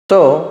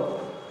So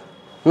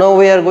now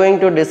we are going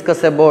to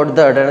discuss about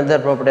that another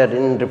property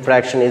in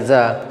refraction is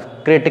a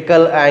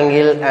critical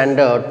angle and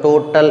a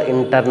total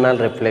internal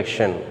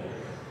reflection.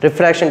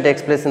 Refraction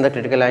takes place in the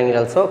critical angle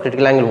also.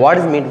 Critical angle, what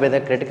is meant by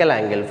the critical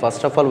angle?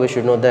 First of all, we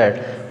should know that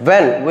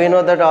when we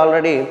know that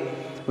already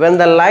when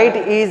the light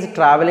is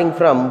traveling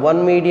from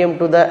one medium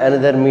to the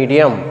another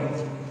medium,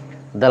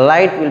 the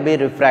light will be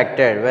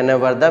refracted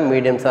whenever the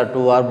mediums are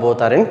two or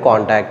both are in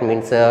contact,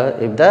 means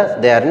if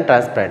they are in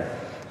transparent.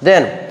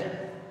 Then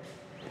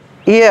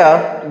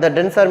here the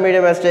denser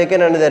medium has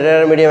taken and the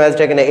rarer medium has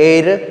taken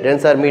air,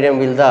 denser medium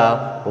will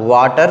the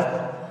water.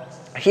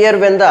 Here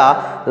when the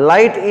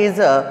light is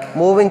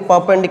moving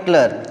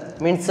perpendicular,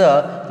 means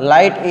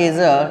light is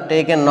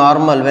taken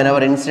normal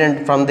whenever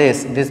incident from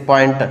this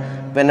point,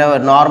 whenever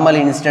normal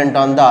incident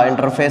on the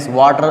interface,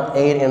 water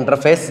air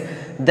interface,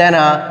 then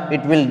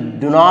it will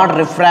do not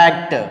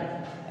refract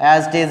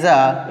as it is,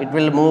 it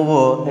will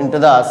move into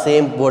the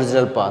same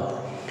original path.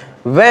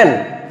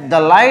 When the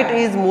light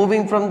is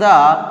moving from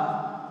the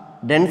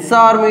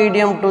denser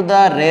medium to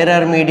the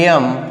rarer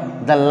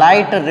medium, the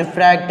light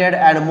refracted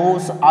and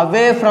moves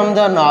away from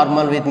the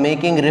normal with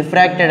making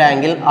refracted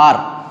angle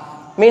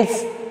R.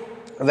 Means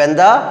when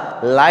the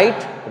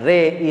light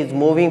ray is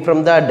moving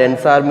from the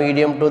denser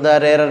medium to the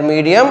rarer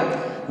medium,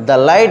 the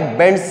light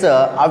bends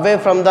away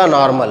from the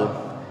normal.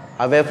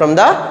 Away from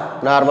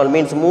the normal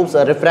means moves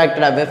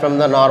refracted away from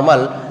the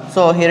normal.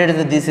 So here it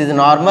is, this is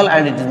normal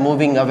and it is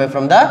moving away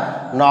from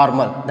the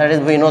normal. That is,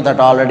 we know that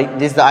already.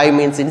 This I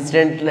means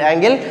incident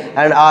angle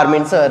and R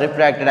means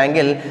refracted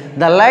angle.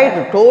 The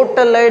light,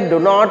 total light do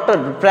not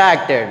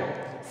refracted.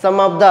 Some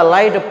of the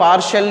light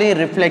partially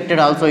reflected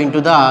also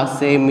into the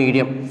same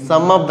medium.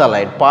 Some of the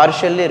light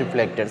partially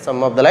reflected.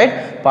 Some of the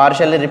light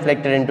partially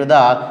reflected into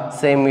the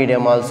same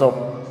medium also,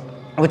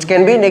 which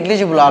can be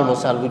negligible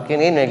almost, or which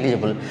can be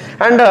negligible.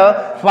 And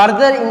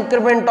further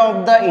increment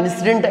of the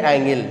incident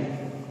angle,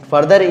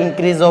 further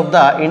increase of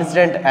the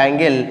incident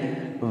angle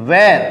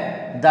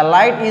where the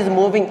light is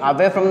moving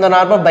away from the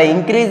normal, by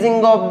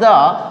increasing of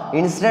the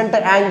incident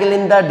angle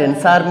in the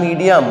denser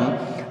medium,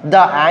 the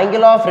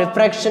angle of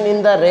refraction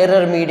in the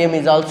rarer medium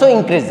is also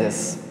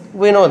increases.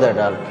 We know that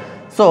all.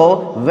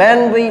 So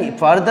when we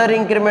further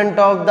increment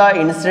of the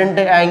incident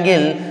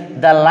angle,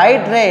 the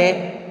light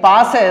ray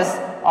passes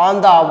on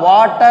the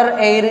water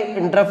air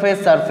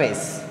interface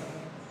surface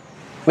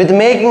with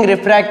making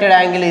refracted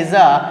angle is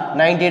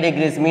 90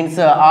 degrees, means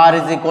R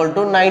is equal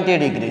to 90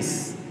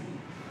 degrees.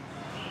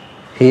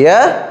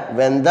 Here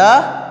when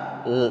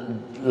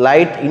the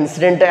light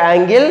incident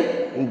angle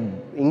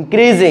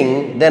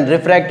increasing, then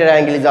refracted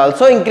angle is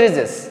also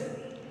increases.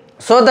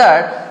 So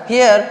that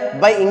here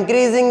by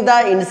increasing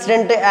the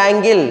incident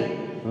angle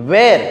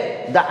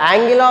where the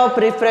angle of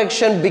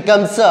refraction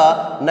becomes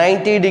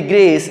 90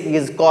 degrees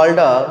is called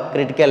a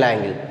critical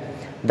angle.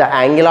 The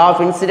angle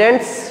of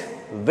incidence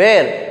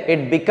where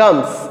it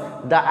becomes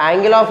the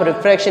angle of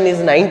refraction is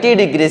 90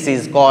 degrees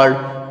is called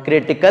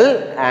critical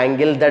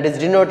angle, that is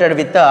denoted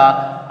with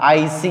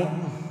IC.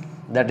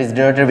 That is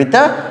denoted with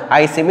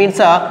IC, means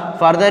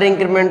further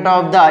increment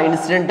of the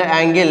incident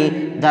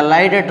angle, the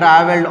light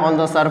traveled on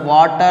the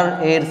water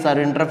air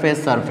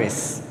interface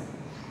surface.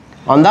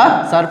 On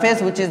the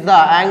surface, which is the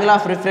angle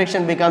of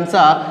refraction becomes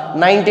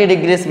 90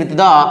 degrees with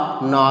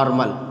the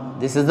normal.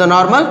 This is the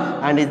normal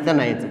and is the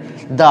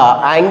 90. The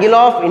angle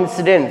of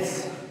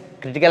incidence,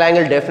 critical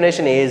angle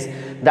definition is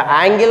the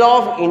angle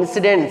of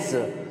incidence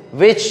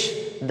which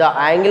the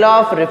angle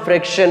of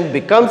refraction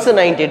becomes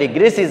 90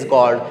 degrees is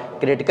called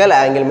critical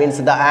angle,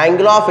 means the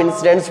angle of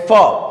incidence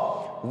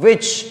for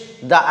which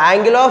the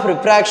angle of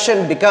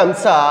refraction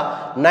becomes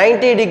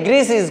 90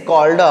 degrees is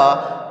called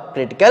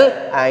critical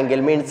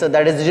angle, means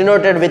that is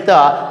denoted with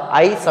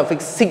I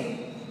suffix C.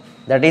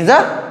 That is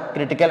a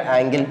critical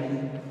angle.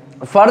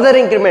 Further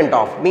increment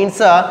of means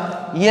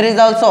here is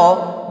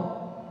also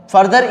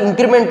further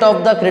increment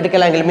of the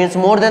critical angle, means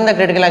more than the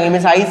critical angle,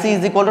 means IC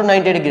is equal to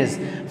 90 degrees.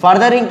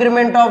 Further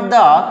increment of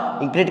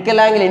the critical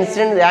angle,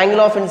 angle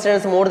of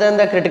incidence more than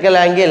the critical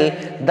angle,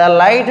 the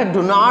light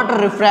do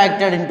not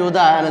refracted into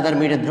the another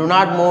medium, do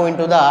not move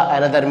into the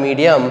another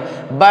medium,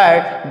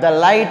 but the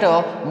light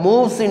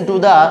moves into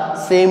the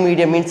same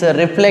medium, means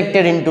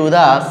reflected into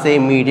the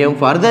same medium.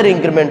 Further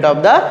increment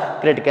of the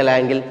critical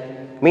angle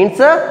means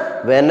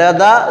when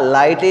the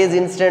light is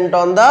incident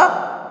on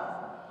the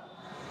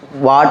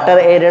water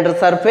air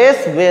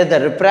intersurface where the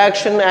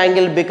refraction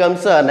angle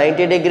becomes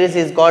 90 degrees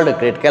is called a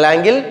critical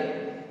angle.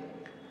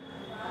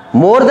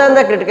 More than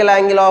the critical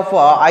angle of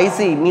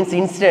IC means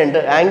incident,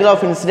 angle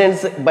of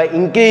incidence by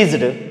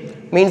increased,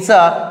 means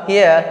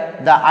here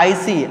the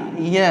IC,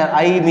 here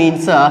I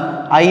means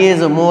I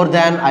is more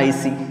than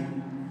IC.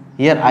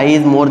 Here I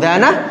is more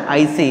than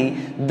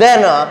IC,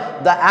 then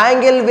the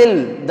angle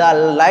will, the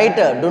light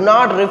do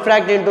not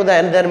refract into the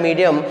another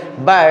medium,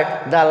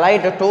 but the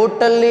light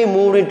totally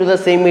moved into the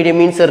same medium,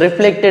 means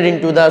reflected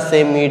into the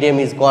same medium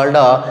is called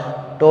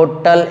a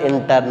total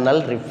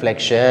internal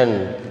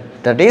reflection,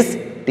 that is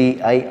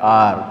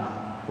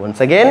TIR.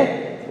 Once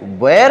again,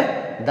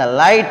 where the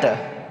light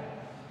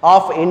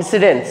of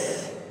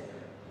incidence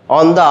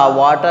on the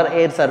water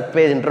air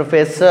surface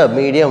interface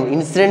medium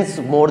incidents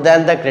more than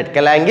the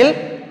critical angle,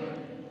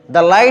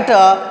 the light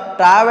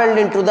traveled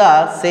into the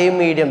same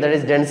medium, that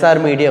is denser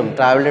medium,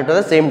 traveled into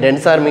the same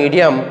denser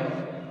medium,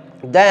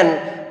 then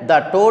the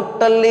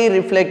totally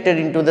reflected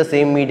into the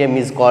same medium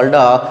is called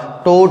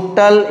a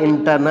total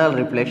internal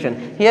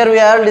reflection. Here we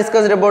have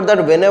discussed about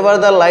that whenever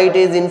the light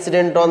is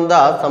incident on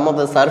the some of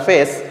the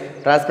surface,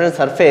 transparent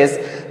surface,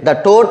 the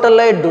total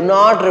light do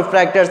not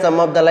refracted, some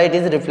of the light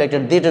is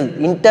reflected. This is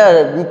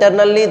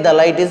internally the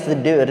light is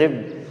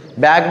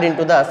backed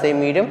into the same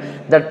medium.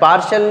 That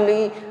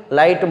partially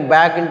light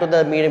back into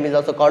the medium is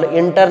also called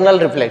internal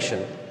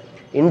reflection.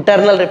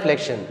 Internal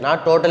reflection,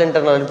 not total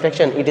internal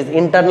reflection, it is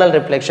internal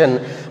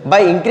reflection. By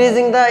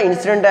increasing the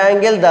incident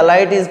angle, the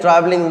light is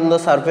traveling on the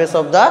surface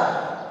of the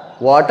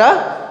water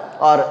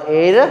or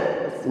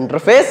air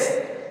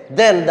interface,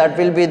 then that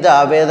will be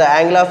the where the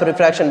angle of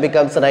refraction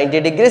becomes 90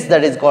 degrees,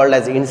 that is called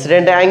as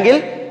incident angle.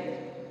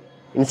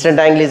 Incident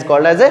angle is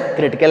called as a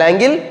critical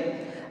angle,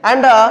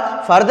 and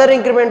further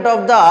increment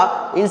of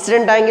the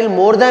incident angle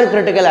more than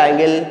critical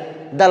angle,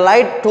 the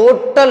light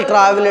total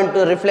travel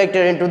into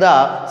reflected into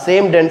the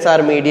same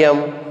denser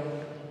medium,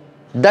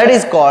 that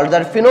is called,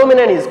 that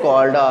phenomenon is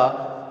called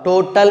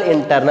total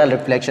internal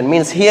reflection.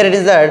 Means here it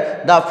is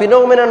that the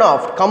phenomenon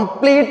of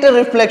complete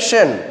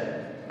reflection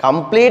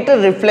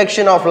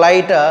of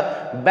light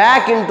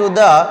back into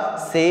the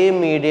same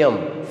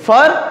medium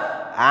for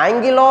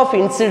angle of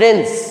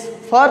incidence,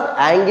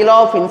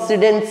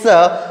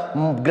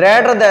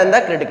 greater than the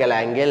critical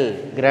angle,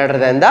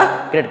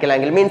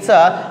 means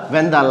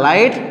when the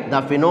light,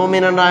 the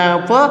phenomenon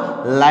of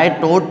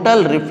light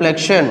total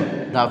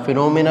reflection, the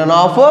phenomenon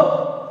of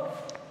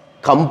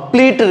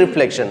complete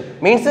reflection,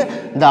 means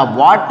the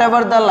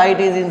whatever the light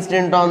is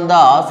incident on the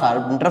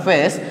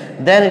interface,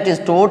 then it is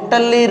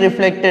totally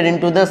reflected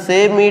into the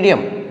same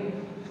medium.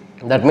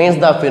 That means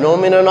the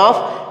phenomenon of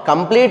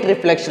complete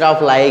reflection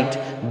of light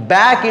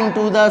back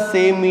into the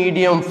same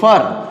medium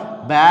for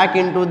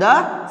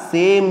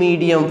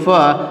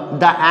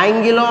the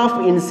angle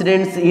of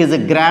incidence is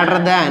greater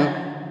than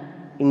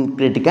in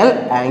critical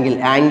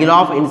angle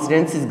of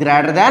incidence is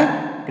greater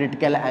than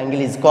critical angle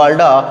is called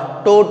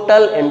a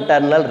total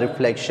internal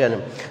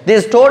reflection.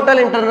 This total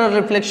internal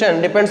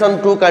reflection depends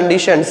on two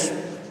conditions.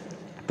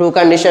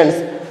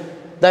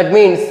 That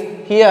means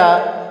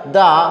here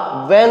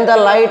when the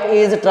light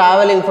is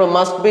traveling from,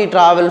 must be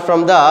travel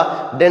from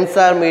the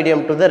denser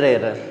medium to the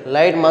rarer.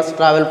 Light must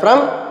travel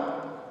from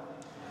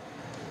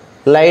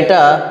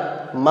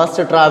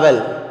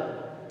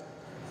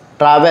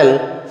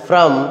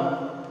from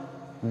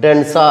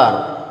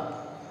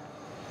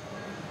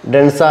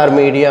denser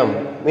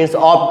medium, means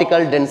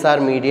optical denser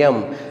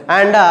medium,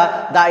 and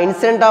the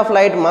incident of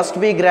light must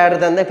be greater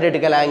than the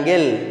critical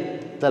angle.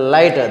 The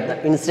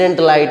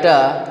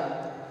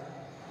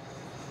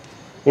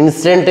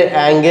incident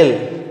angle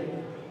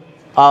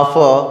of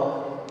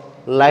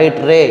light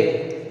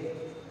ray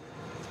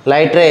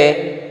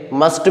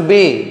must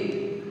be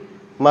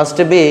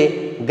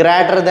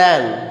greater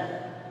than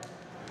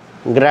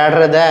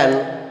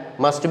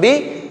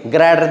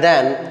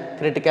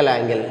critical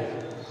angle.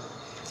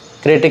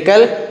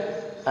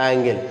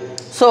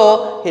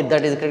 So here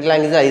that is critical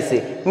angle is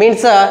IC,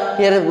 means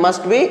here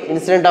must be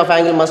incident of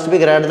angle must be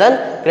greater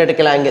than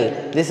critical angle.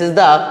 This is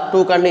the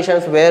two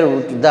conditions where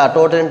the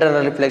total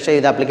internal reflection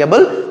is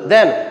applicable.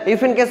 Then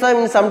if in case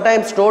of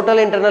sometimes total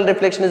internal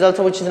reflection is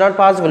also which is not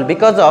possible,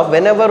 because of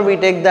whenever we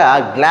take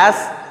the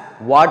glass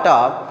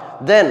water,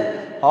 then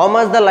how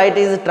much the light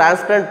is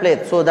transparent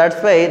plate, so that's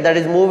why that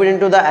is moved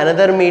into the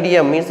another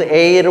medium, means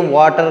air,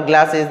 water,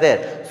 glass is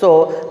there.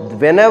 So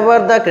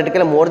whenever the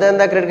critical more than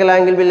the critical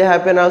angle will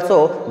happen,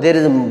 also there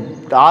is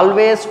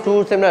always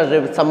two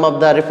similar, some of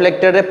the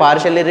reflected,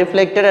 partially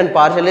reflected and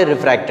partially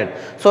refracted.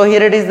 So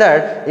here it is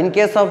that in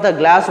case of the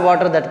glass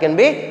water that can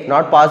be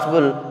not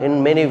possible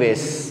in many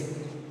ways.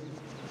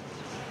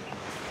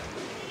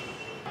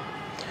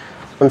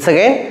 Once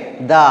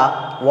again,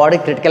 what is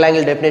critical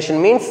angle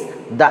definition means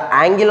the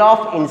angle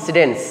of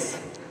incidence,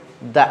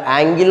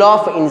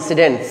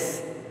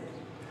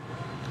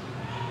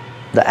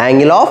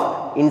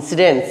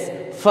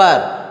 for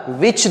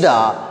which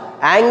the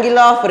angle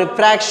of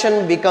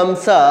refraction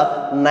becomes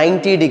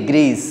 90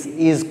 degrees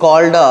is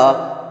called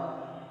a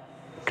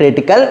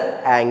critical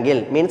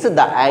angle. Means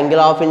the angle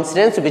of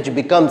incidence which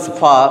becomes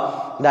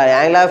for the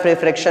angle of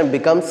refraction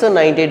becomes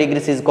 90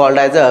 degrees is called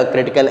as a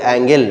critical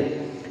angle.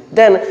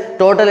 Then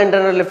total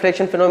internal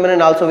reflection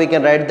phenomenon also we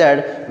can write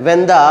that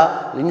when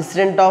the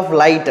incident of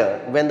light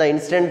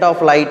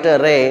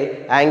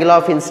ray angle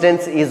of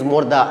incidence is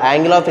more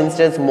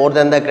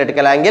than the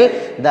critical angle,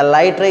 the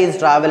light ray is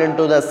travel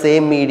into the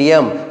same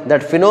medium,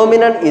 that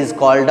phenomenon is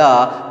called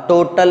a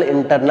total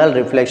internal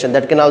reflection.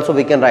 That can also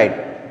we can write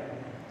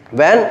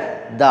when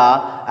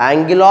the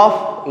angle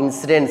of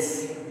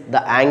incidence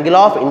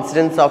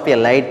of a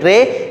light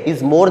ray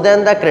is more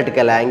than the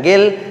critical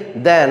angle,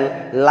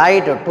 then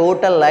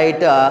total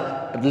light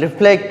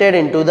reflected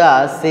into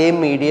the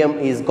same medium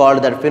is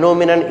called, that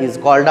phenomenon is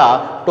called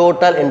a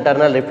total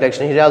internal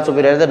reflection. Here also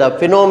we write that the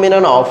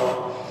phenomenon of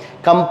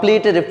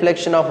complete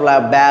reflection of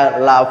light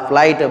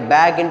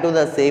back into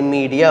the same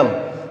medium,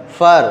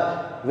 for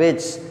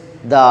which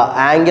the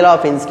angle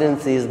of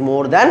incidence is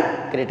more than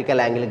critical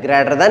angle,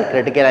 greater than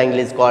critical angle,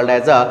 is called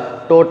as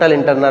a total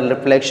internal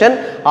reflection.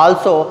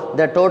 Also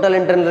the total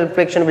internal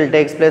reflection will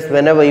take place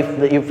whenever,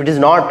 if it is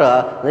not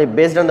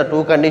based on the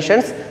two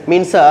conditions,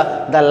 means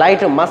the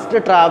light must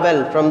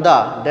travel from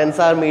the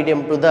denser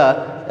medium to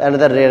the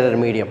another rarer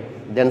medium,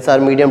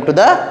 denser medium to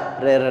the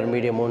rarer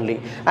medium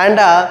only. And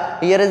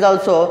here is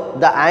also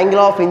the angle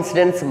of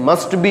incidence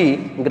must be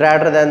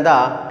greater than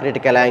the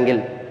critical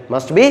angle,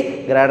 must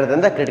be greater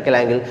than the critical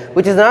angle,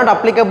 which is not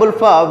applicable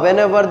for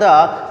whenever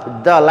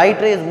the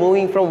light ray is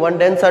moving from one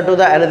denser to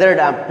the another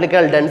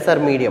optical denser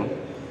medium.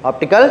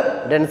 Optical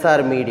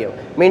denser medium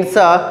means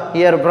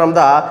here from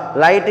the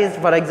light is,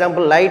 for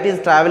example, light is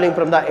traveling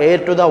from the air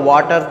to the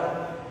water,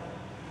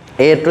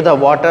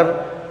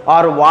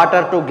 or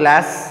water to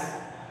glass.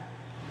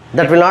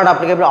 That will not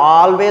applicable.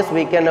 Always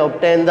we can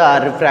obtain the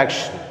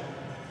refraction.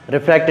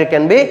 Refractive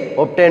can be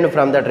obtained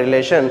from that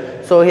relation.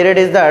 So here it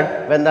is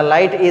that when the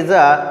light is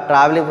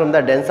traveling from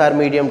the denser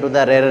medium to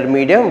the rarer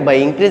medium, by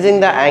increasing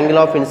the angle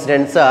of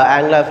incidence,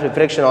 angle of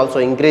refraction also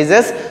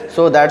increases.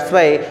 So that's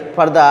why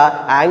for the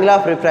angle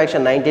of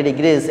refraction 90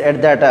 degrees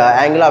at that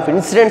angle of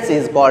incidence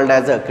is called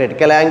as a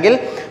critical angle.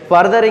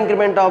 Further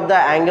increment of the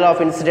angle of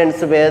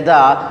incidence where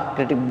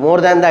the more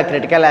than the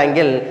critical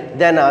angle,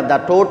 then the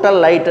total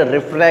light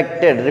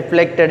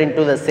reflected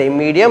into the same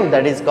medium,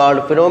 that is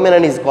called,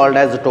 phenomenon is called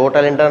as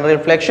total internal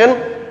reflection,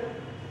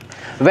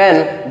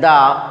 when the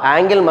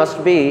angle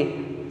must be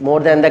more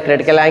than the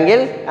critical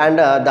angle and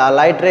the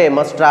light ray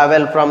must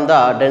travel from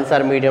the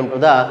denser medium to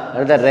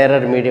the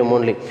rarer medium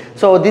only.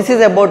 So this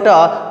is about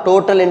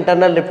total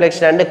internal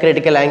reflection and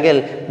critical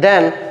angle.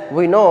 Then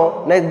we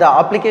know the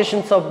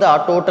applications of the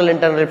total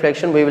internal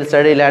reflection we will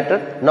study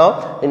later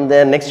now in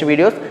the next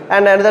videos.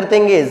 And another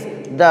thing is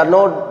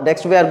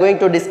next we are going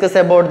to discuss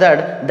about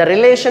that the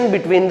relation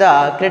between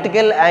the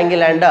critical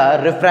angle and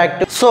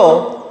refractive.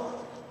 So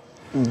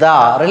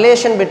the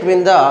relation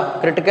between the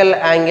critical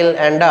angle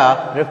and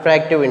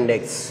refractive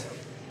index.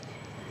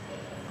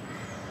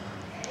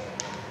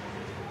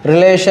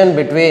 Relation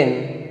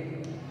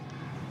between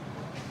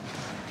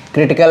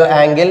critical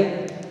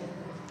angle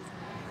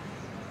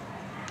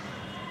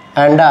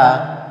and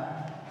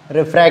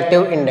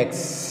refractive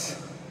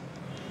index.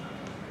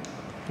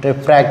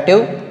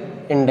 Refractive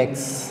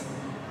index,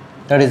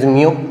 that is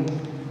mu,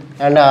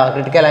 and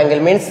critical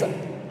angle means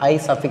I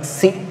suffix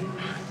c.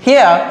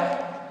 Here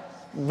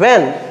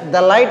when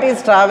the light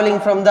is traveling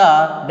from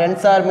the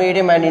denser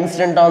medium and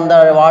incident on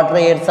the water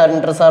air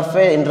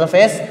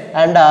interface,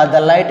 and the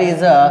light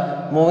is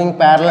moving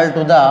parallel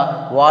to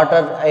the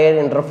water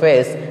air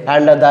interface,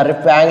 and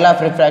the angle of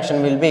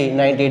refraction will be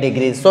 90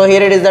 degrees. So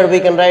here it is that we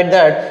can write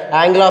that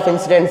angle of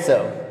incidence,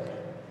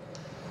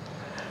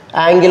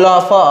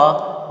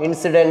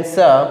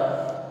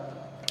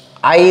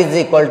 I is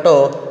equal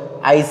to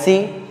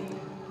IC.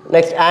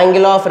 Next,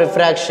 angle of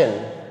refraction,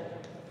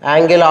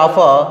 angle of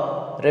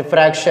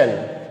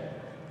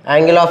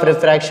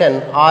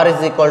refraction R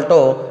is equal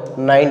to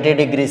 90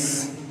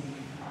 degrees.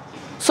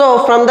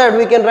 So from that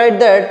we can write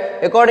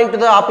that according to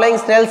the applying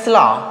Snell's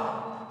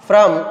law,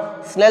 from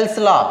Snell's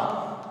law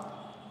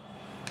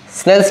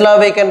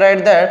we can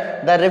write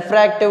that the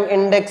refractive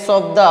index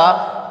of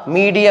the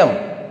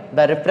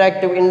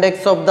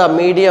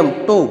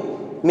medium, 2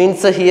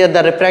 means here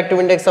the refractive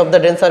index of the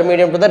denser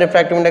medium to the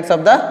refractive index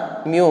of the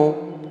mu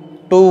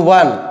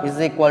 21 is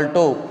equal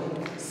to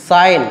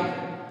sin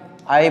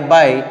I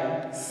by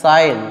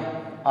sin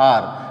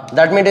R.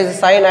 That means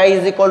sin I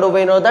is equal to,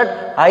 we know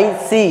that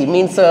IC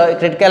means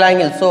critical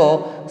angle.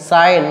 So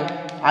sin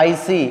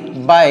IC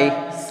by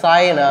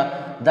sin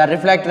the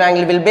reflected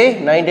angle will be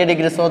 90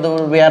 degrees. So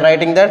we are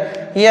writing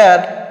that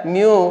here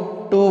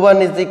mu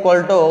 21 is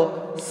equal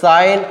to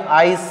sin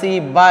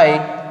IC by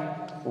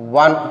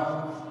 1.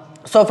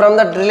 So from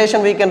that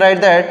relation we can write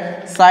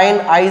that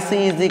sin IC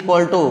is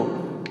equal to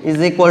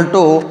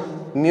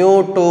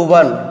mu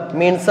 21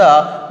 means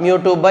mu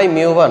 2 by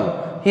mu 1.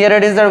 Here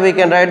it is that we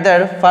can write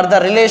that for the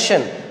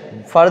relation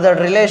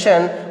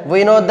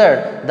we know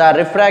that the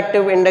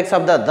refractive index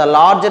of the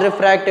larger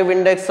refractive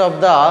index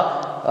of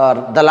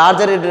the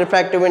larger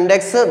refractive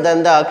index,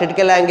 then the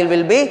critical angle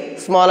will be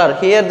smaller.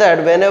 Here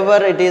that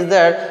whenever it is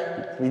that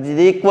it is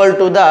equal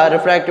to the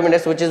refractive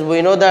index, which is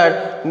we know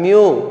that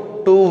mu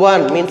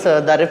 21 means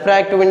the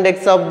refractive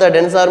index of the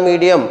denser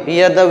medium.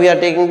 Here we are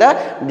taking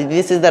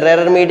this is the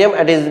rarer medium,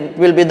 it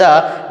will be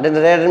the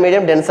rarer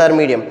medium, denser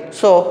medium.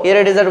 So here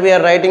it is that we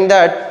are writing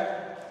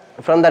that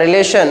from the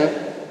relation.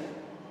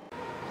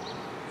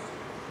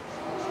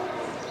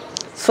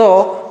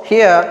 So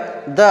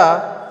here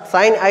the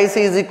sin IC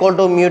is equal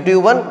to mu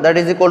T1, that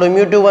is equal to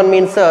mu T1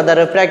 means the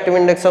refractive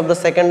index of the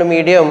second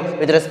medium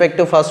with respect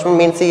to first one,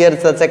 means here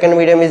the second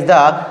medium is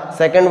the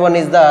second one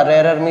is the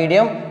rarer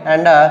medium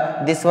and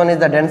this one is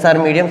the denser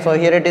medium. So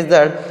here it is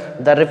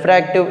that the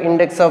refractive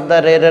index of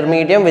the rarer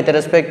medium with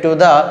respect to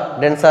the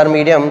denser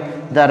medium,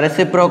 the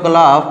reciprocal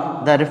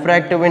of the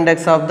refractive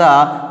index of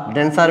the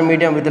denser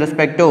medium with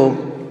respect to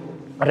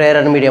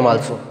rarer medium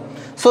also.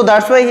 So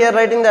that's why here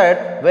writing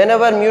that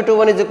whenever mu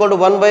 21 is equal to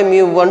 1 by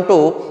mu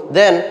 12,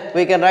 then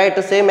we can write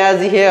the same as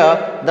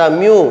here, the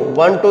mu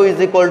 12 is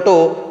equal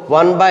to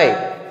 1 by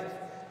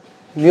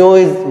mu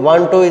is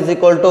 12 is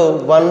equal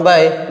to 1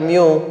 by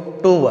mu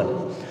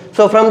 21.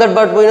 So from that,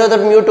 but we know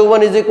that mu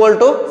 21 is equal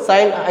to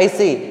sin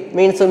IC,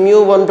 means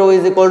mu 12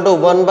 is equal to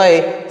 1 by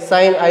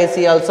sin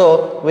IC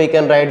also we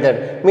can write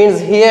that. Means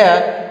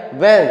here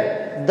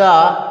when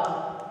the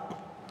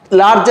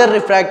larger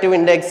refractive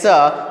index,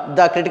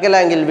 the critical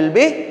angle will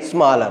be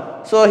smaller.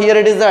 So here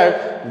it is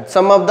that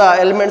some of the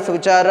elements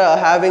which are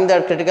having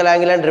the critical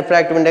angle and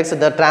refractive index,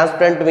 the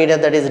transparent media,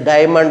 that is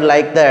diamond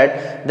like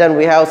that, then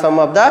we have some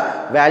of the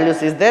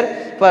values is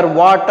there. For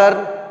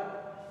water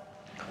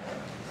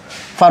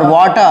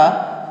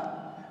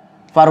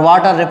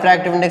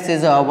refractive index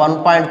is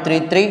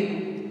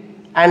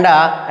 1.33 and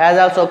as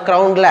also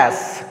crown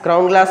glass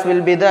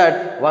will be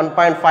that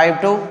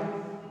 1.52.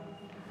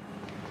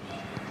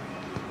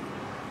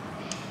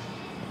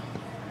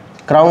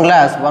 Crown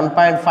glass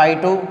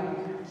 1.52,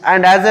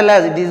 and as well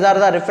as these are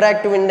the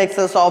refractive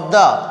indexes of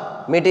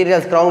the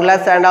materials, crown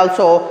glass, and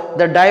also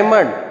the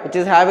diamond which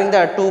is having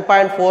the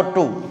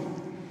 2.42.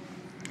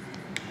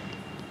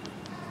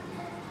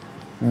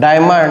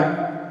 Diamond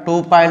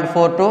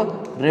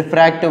 2.42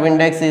 refractive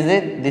index is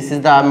it, this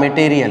is the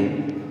material.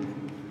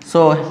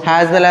 So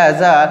as well as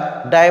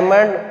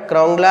diamond,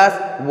 crown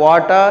glass,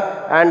 water,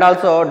 and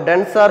also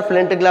denser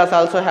flint glass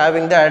also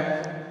having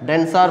that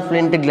denser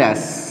flint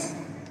glass.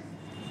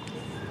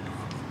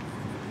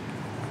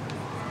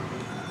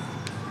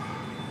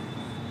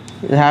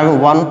 Is having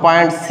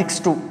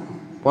 1.62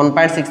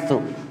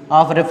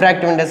 of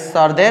refractive indices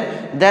are there.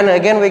 Then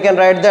again we can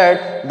write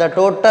that the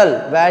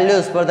total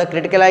values for the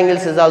critical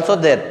angles is also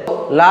there.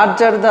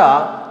 Larger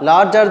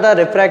the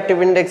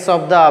refractive index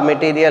of the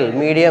material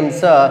mediums,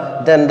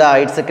 then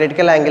its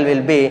critical angle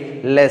will be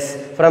less.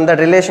 From that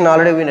relation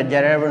already we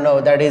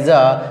know, that is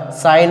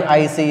sin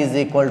IC is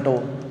equal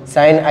to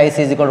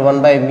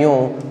 1 by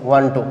mu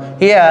 12.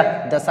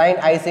 Here the sin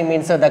IC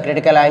means the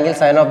critical angle,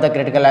 sin of the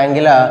critical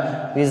angle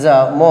is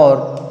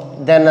more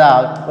than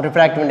the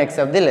refractive index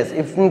of the less.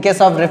 If in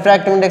case of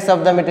refractive index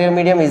of the material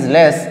medium is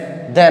less,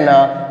 then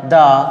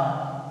the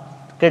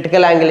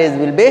critical angle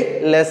will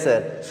be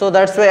lesser. So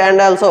that's why, and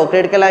also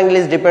critical angle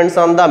is depends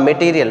on the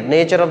material,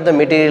 nature of the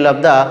material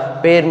of the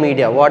pair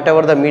media.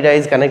 Whatever the media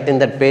is connecting,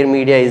 that pair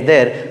media is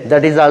there,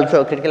 that is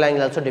also critical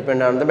angle also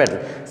depend on the metal.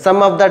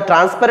 Some of the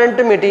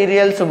transparent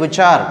materials which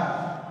are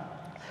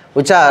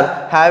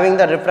having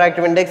the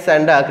refractive index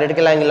and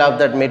critical angle of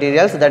that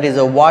materials, that is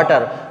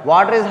water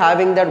is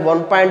having that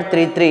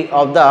 1.33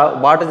 of the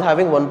water is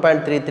having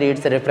 1.33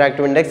 its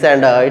refractive index,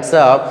 and its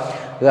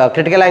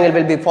critical angle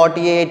will be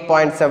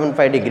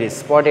 48.75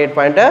 degrees.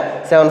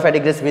 48.75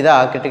 degrees with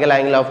the critical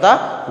angle of the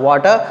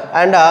water.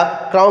 And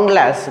crown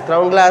glass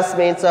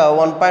means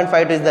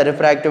 1.5 is the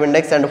refractive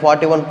index and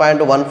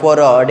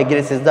 41.14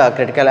 degrees is the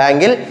critical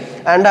angle.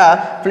 And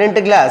flint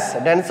glass,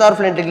 denser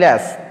flint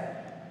glass,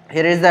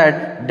 here is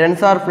that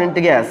denser flint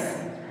glass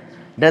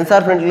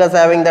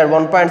having that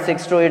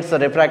 1.62 its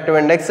refractive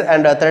index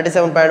and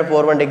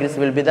 37.41 degrees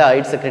will be the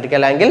its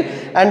critical angle.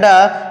 And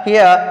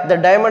here the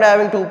diamond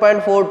having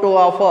 2.42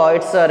 of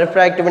its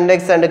refractive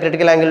index and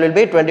critical angle will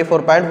be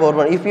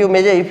 24.41. If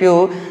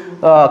you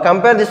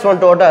compare this one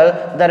total,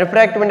 the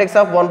refractive index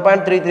of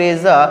 1.33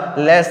 is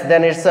less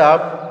than its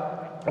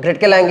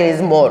critical angle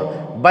is more.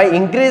 By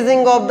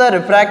increasing of the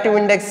refractive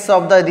index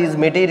of these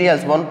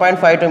materials,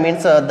 1.52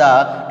 means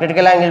the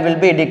critical angle will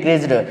be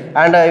decreased,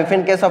 and if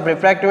in case of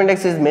refractive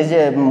index is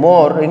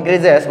more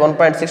increases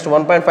 1.6 to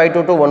 1.52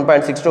 to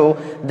 1.62,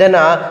 then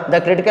the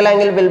critical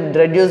angle will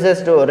reduce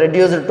to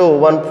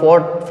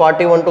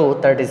 41 to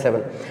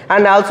 37.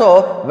 And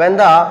also when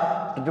the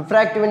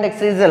refractive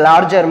index is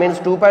larger, means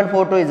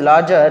 2.42 is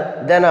larger,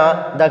 then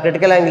the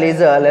critical angle is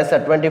less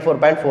at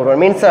 24.41,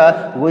 means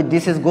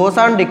this goes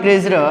on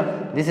decreased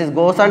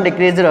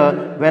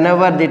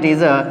whenever it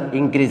is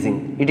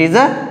increasing.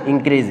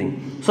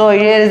 So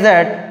here is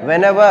that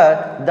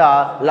whenever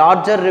the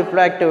larger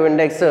refractive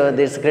index,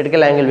 this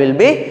critical angle will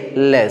be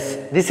less.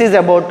 This is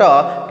about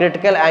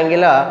critical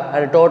angular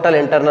and total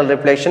internal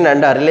reflection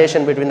and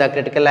relation between the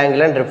critical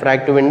angle and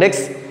refractive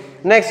index.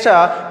 Next,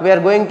 we are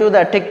going to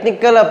the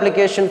technical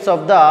applications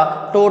of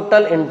the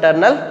total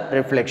internal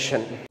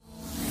reflection.